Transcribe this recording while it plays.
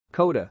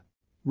Coda.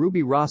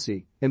 Ruby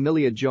Rossi,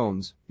 Emilia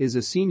Jones, is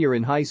a senior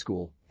in high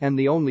school and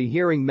the only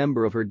hearing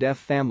member of her deaf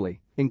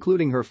family,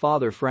 including her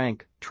father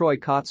Frank, Troy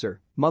Kotsur,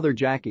 mother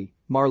Jackie,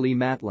 Marlee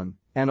Matlin,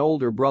 and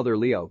older brother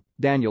Leo,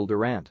 Daniel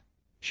Durant.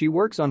 She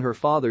works on her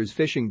father's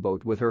fishing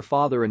boat with her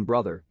father and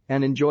brother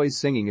and enjoys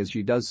singing as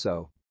she does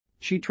so.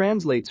 She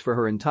translates for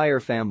her entire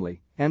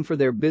family and for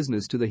their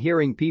business to the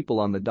hearing people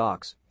on the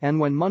docks, and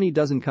when money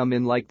doesn't come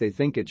in like they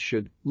think it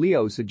should,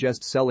 Leo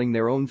suggests selling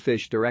their own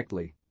fish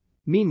directly.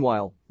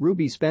 Meanwhile,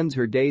 Ruby spends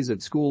her days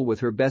at school with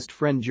her best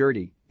friend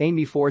Gertie,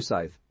 Amy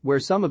Forsyth, where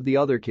some of the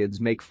other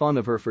kids make fun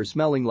of her for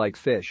smelling like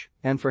fish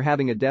and for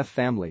having a deaf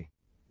family.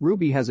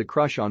 Ruby has a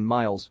crush on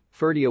Miles,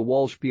 Ferdia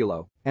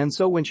Walsh-Peelo, and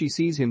so when she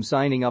sees him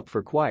signing up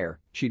for choir,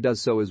 she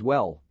does so as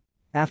well.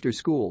 After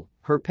school,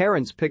 her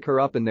parents pick her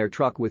up in their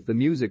truck with the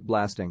music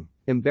blasting,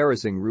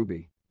 embarrassing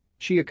Ruby.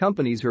 She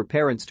accompanies her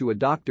parents to a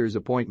doctor's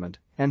appointment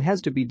and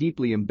has to be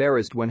deeply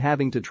embarrassed when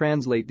having to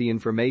translate the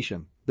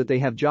information that they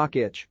have jock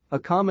itch, a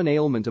common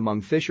ailment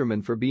among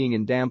fishermen for being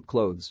in damp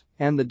clothes,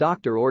 and the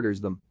doctor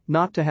orders them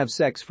not to have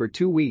sex for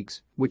 2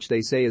 weeks, which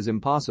they say is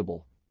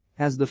impossible.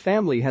 As the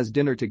family has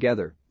dinner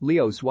together,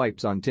 Leo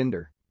swipes on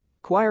Tinder.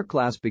 Choir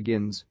class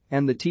begins,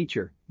 and the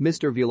teacher,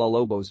 Mr.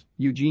 Villalobos,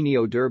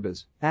 Eugenio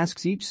Derbez,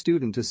 asks each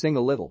student to sing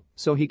a little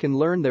so he can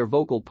learn their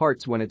vocal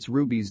parts. When it's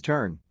Ruby's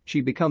turn,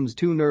 she becomes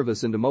too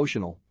nervous and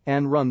emotional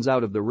and runs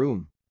out of the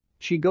room.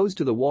 She goes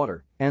to the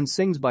water and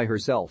sings by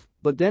herself,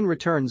 but then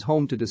returns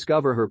home to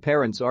discover her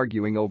parents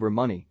arguing over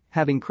money,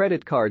 having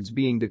credit cards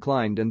being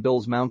declined and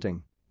bills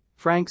mounting.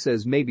 Frank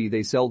says maybe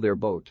they sell their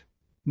boat.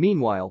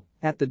 Meanwhile,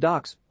 at the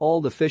docks, all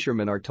the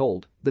fishermen are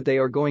told that they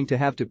are going to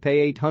have to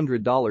pay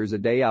 $800 a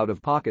day out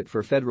of pocket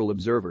for federal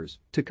observers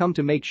to come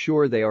to make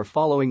sure they are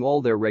following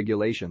all their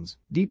regulations,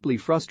 deeply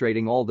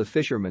frustrating all the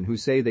fishermen who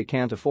say they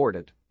can't afford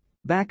it.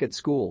 Back at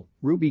school,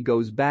 Ruby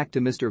goes back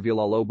to Mr.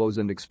 Villalobos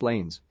and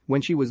explains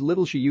when she was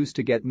little she used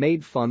to get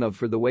made fun of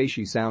for the way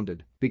she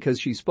sounded because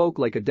she spoke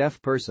like a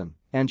deaf person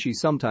and she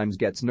sometimes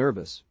gets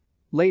nervous.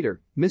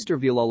 Later, Mr.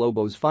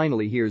 Villalobos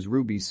finally hears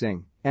Ruby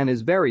sing and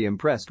is very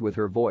impressed with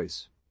her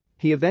voice.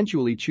 He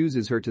eventually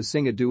chooses her to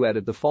sing a duet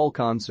at the fall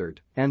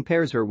concert and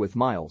pairs her with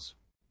Miles.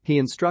 He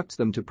instructs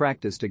them to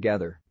practice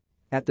together.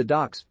 At the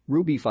docks,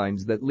 Ruby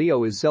finds that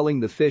Leo is selling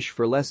the fish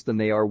for less than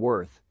they are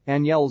worth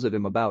and yells at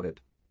him about it.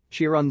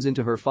 She runs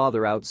into her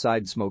father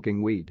outside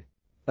smoking weed.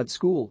 At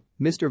school,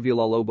 Mr.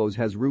 Villalobos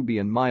has Ruby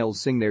and Miles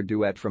sing their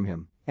duet from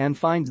him and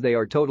finds they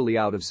are totally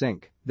out of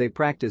sync. They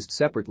practiced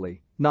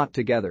separately, not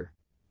together.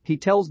 He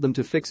tells them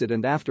to fix it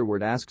and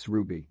afterward asks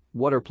Ruby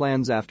what her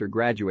plans after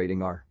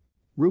graduating are.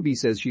 Ruby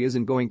says she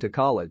isn't going to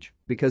college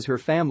because her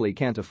family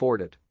can't afford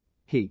it.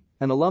 He,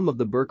 an alum of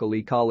the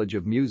Berkeley College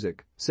of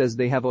Music, says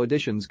they have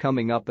auditions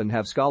coming up and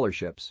have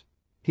scholarships.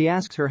 He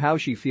asks her how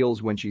she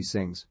feels when she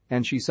sings,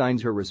 and she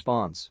signs her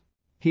response.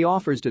 He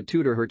offers to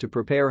tutor her to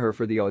prepare her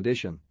for the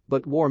audition,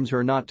 but warns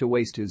her not to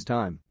waste his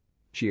time.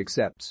 She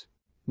accepts.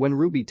 When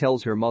Ruby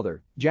tells her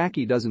mother,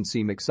 Jackie doesn't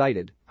seem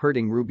excited,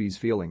 hurting Ruby's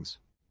feelings.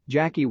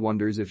 Jackie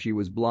wonders if she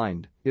was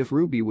blind, if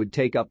Ruby would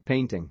take up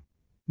painting.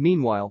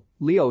 Meanwhile,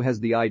 Leo has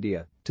the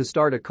idea to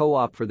start a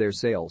co-op for their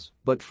sales,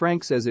 but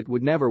Frank says it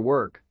would never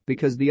work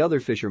because the other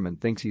fisherman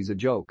thinks he's a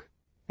joke.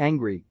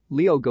 Angry,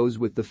 Leo goes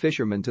with the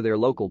fishermen to their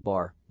local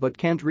bar but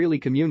can't really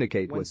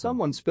communicate with them. When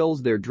someone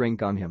spills their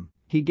drink on him,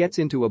 he gets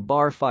into a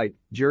bar fight.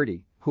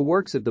 Gertie, who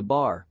works at the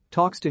bar,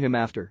 talks to him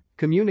after,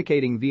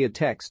 communicating via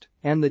text,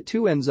 and the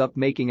two ends up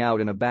making out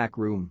in a back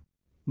room.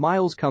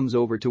 Miles comes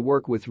over to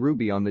work with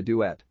Ruby on the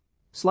duet.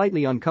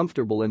 Slightly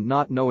uncomfortable and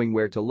not knowing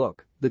where to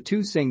look, the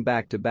two sing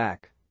back to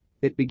back.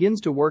 It begins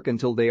to work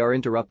until they are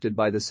interrupted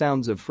by the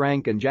sounds of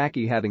Frank and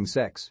Jackie having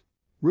sex.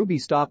 Ruby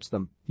stops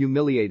them,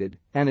 humiliated,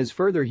 and is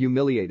further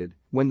humiliated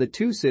when the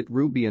two sit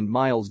Ruby and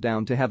Miles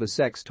down to have a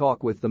sex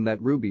talk with them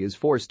that Ruby is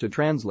forced to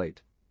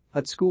translate.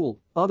 At school,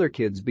 other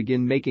kids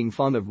begin making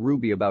fun of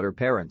Ruby about her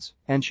parents,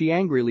 and she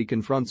angrily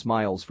confronts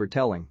Miles for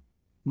telling.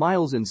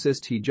 Miles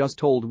insists he just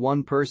told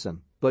one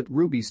person, but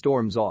Ruby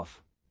storms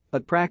off.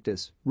 At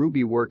practice,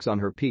 Ruby works on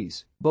her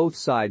piece, Both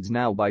Sides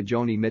Now by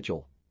Joni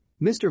Mitchell.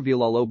 Mr.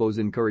 Villalobos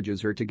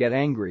encourages her to get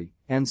angry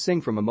and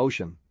sing from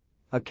emotion.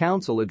 A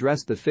council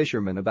addressed the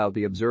fishermen about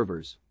the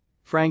observers.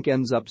 Frank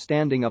ends up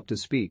standing up to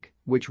speak,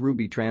 which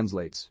Ruby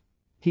translates.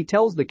 He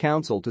tells the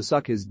council to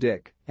suck his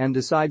dick and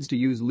decides to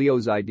use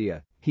Leo's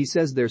idea. He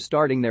says they're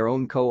starting their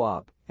own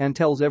co-op and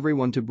tells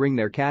everyone to bring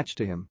their catch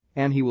to him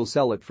and he will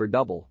sell it for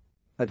double.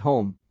 At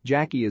home,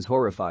 Jackie is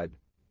horrified.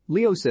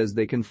 Leo says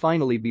they can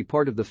finally be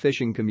part of the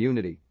fishing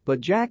community,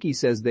 but Jackie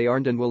says they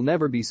aren't and will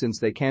never be since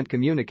they can't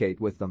communicate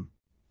with them.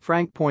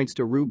 Frank points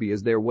to Ruby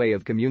as their way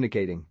of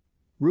communicating.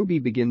 Ruby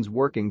begins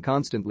working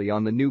constantly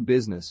on the new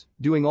business,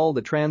 doing all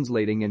the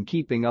translating and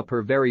keeping up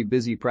her very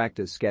busy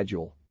practice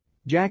schedule.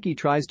 Jackie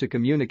tries to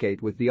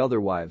communicate with the other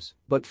wives,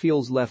 but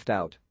feels left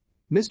out.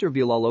 Mr.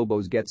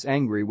 Villalobos gets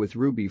angry with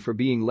Ruby for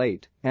being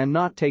late and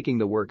not taking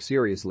the work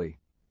seriously.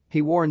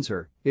 He warns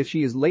her, if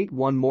she is late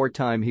one more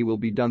time he will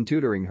be done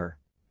tutoring her.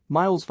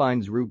 Miles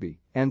finds Ruby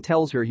and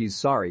tells her he's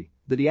sorry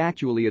that he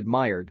actually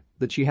admired,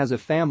 that she has a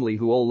family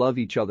who all love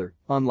each other,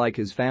 unlike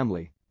his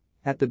family.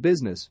 At the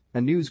business,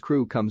 a news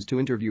crew comes to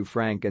interview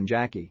Frank and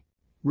Jackie.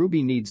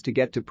 Ruby needs to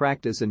get to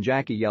practice and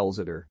Jackie yells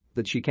at her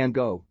that she can't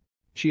go.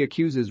 She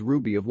accuses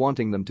Ruby of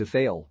wanting them to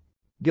fail.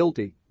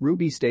 Guilty,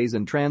 Ruby stays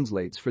and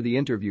translates for the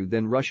interview,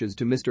 then rushes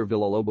to Mr.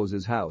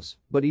 Villalobos' house,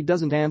 but he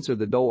doesn't answer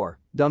the door,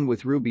 done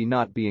with Ruby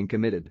not being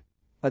committed.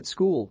 At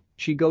school,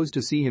 she goes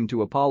to see him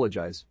to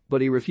apologize,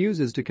 but he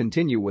refuses to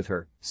continue with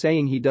her,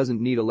 saying he doesn't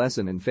need a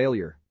lesson in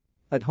failure.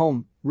 At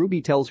home,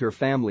 Ruby tells her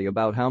family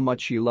about how much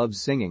she loves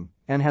singing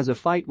and has a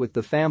fight with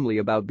the family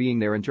about being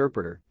their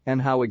interpreter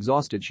and how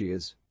exhausted she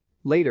is.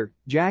 Later,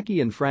 Jackie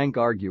and Frank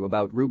argue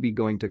about Ruby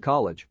going to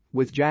college,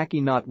 with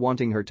Jackie not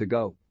wanting her to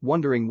go,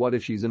 wondering what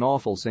if she's an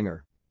awful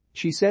singer.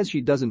 She says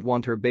she doesn't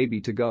want her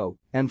baby to go,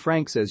 and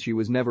Frank says she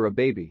was never a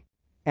baby.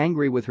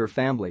 Angry with her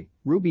family,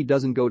 Ruby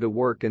doesn't go to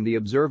work and the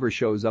observer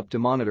shows up to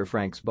monitor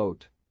Frank's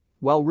boat.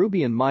 While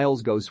Ruby and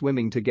Miles go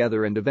swimming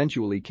together and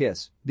eventually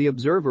kiss, the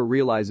observer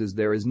realizes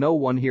there is no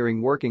one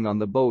hearing working on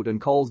the boat and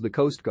calls the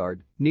Coast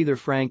Guard. Neither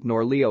Frank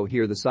nor Leo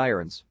hear the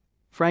sirens.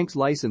 Frank's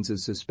license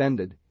is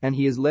suspended, and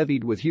he is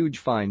levied with huge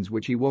fines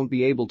which he won't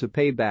be able to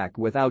pay back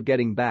without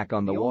getting back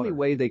on the water. The only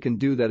way they can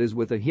do that is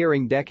with a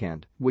hearing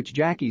deckhand, which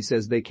Jackie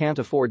says they can't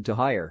afford to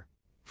hire.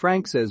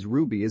 Frank says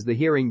Ruby is the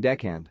hearing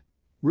deckhand.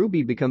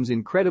 Ruby becomes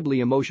incredibly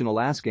emotional,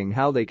 asking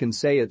how they can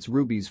say it's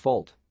Ruby's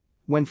fault.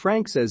 When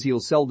Frank says he'll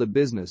sell the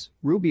business,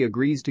 Ruby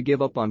agrees to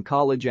give up on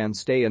college and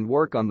stay and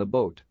work on the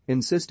boat,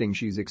 insisting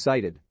she's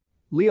excited.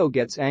 Leo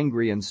gets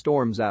angry and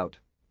storms out.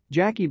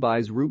 Jackie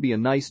buys Ruby a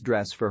nice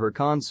dress for her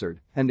concert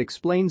and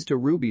explains to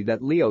Ruby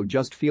that Leo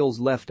just feels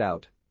left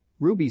out.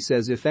 Ruby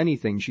says if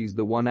anything she's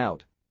the one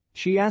out.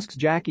 She asks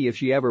Jackie if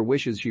she ever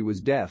wishes she was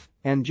deaf,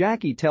 and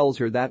Jackie tells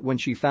her that when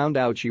she found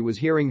out she was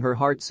hearing, her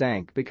heart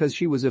sank because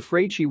she was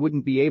afraid she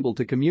wouldn't be able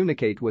to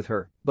communicate with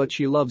her, but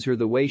she loves her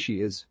the way she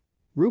is.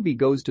 Ruby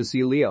goes to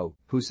see Leo,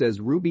 who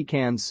says Ruby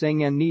can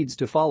sing and needs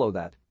to follow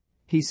that.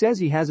 He says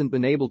he hasn't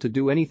been able to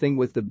do anything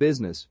with the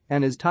business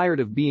and is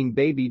tired of being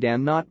babied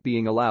and not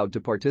being allowed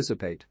to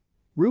participate.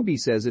 Ruby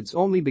says it's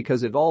only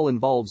because it all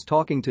involves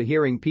talking to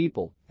hearing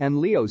people, and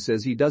Leo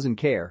says he doesn't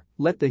care,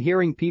 let the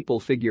hearing people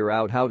figure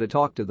out how to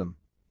talk to them.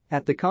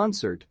 At the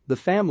concert, the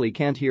family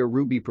can't hear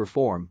Ruby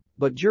perform,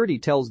 but Gertie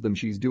tells them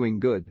she's doing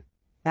good.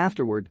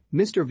 Afterward,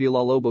 Mr.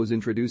 Villalobos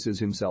introduces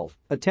himself,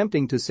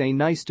 attempting to say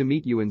nice to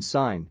meet you in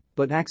sign,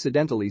 but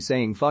accidentally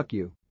saying fuck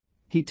you.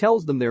 He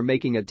tells them they're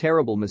making a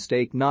terrible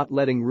mistake not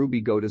letting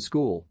Ruby go to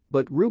school,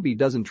 but Ruby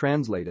doesn't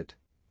translate it.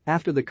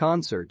 After the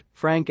concert,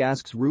 Frank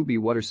asks Ruby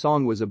what her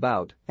song was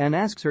about and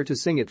asks her to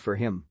sing it for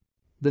him.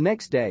 The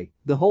next day,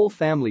 the whole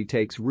family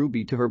takes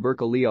Ruby to her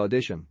Berkeley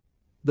audition.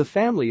 The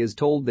family is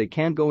told they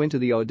can't go into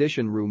the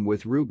audition room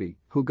with Ruby,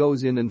 who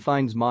goes in and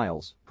finds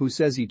Miles, who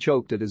says he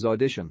choked at his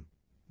audition.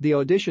 The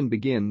audition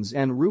begins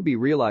and Ruby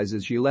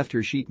realizes she left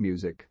her sheet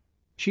music.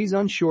 She's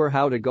unsure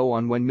how to go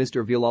on when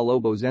Mr.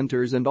 Villalobos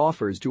enters and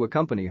offers to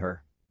accompany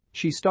her.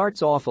 She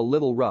starts off a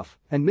little rough,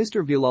 and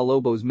Mr.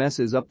 Villalobos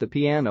messes up the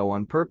piano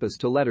on purpose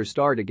to let her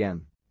start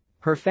again.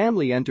 Her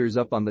family enters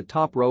up on the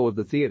top row of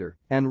the theater,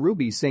 and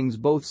Ruby sings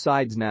both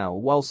sides now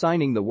while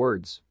signing the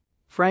words.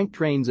 Frank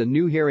trains a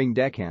new hearing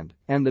deckhand,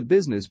 and the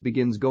business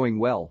begins going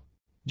well.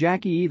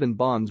 Jackie even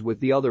bonds with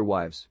the other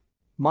wives.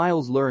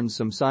 Miles learns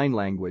some sign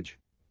language.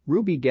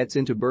 Ruby gets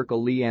into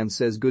Berkeley and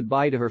says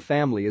goodbye to her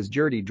family as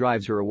Gertie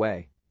drives her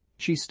away.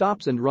 She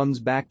stops and runs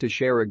back to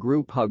share a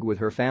group hug with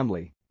her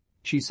family.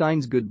 She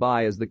signs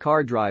goodbye as the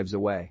car drives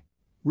away.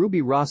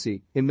 Ruby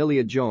Rossi,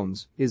 Emilia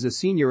Jones, is a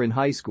senior in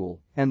high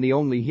school and the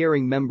only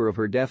hearing member of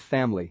her deaf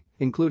family,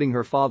 including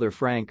her father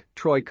Frank,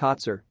 Troy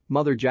Kotsur,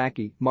 mother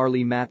Jackie,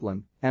 Marlee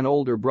Matlin, and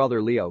older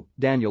brother Leo,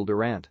 Daniel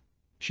Durant.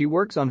 She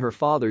works on her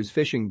father's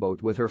fishing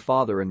boat with her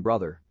father and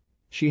brother.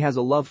 She has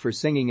a love for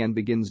singing and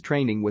begins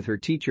training with her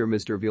teacher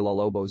Mr.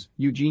 Villalobos,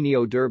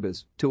 Eugenio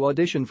Derbez, to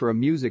audition for a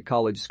music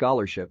college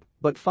scholarship,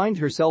 but finds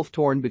herself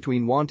torn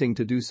between wanting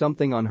to do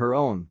something on her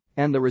own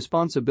and the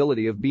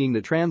responsibility of being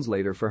the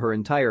translator for her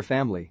entire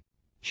family.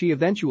 She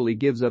eventually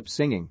gives up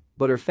singing,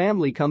 but her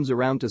family comes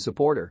around to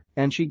support her,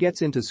 and she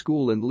gets into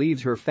school and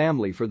leaves her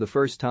family for the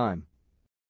first time.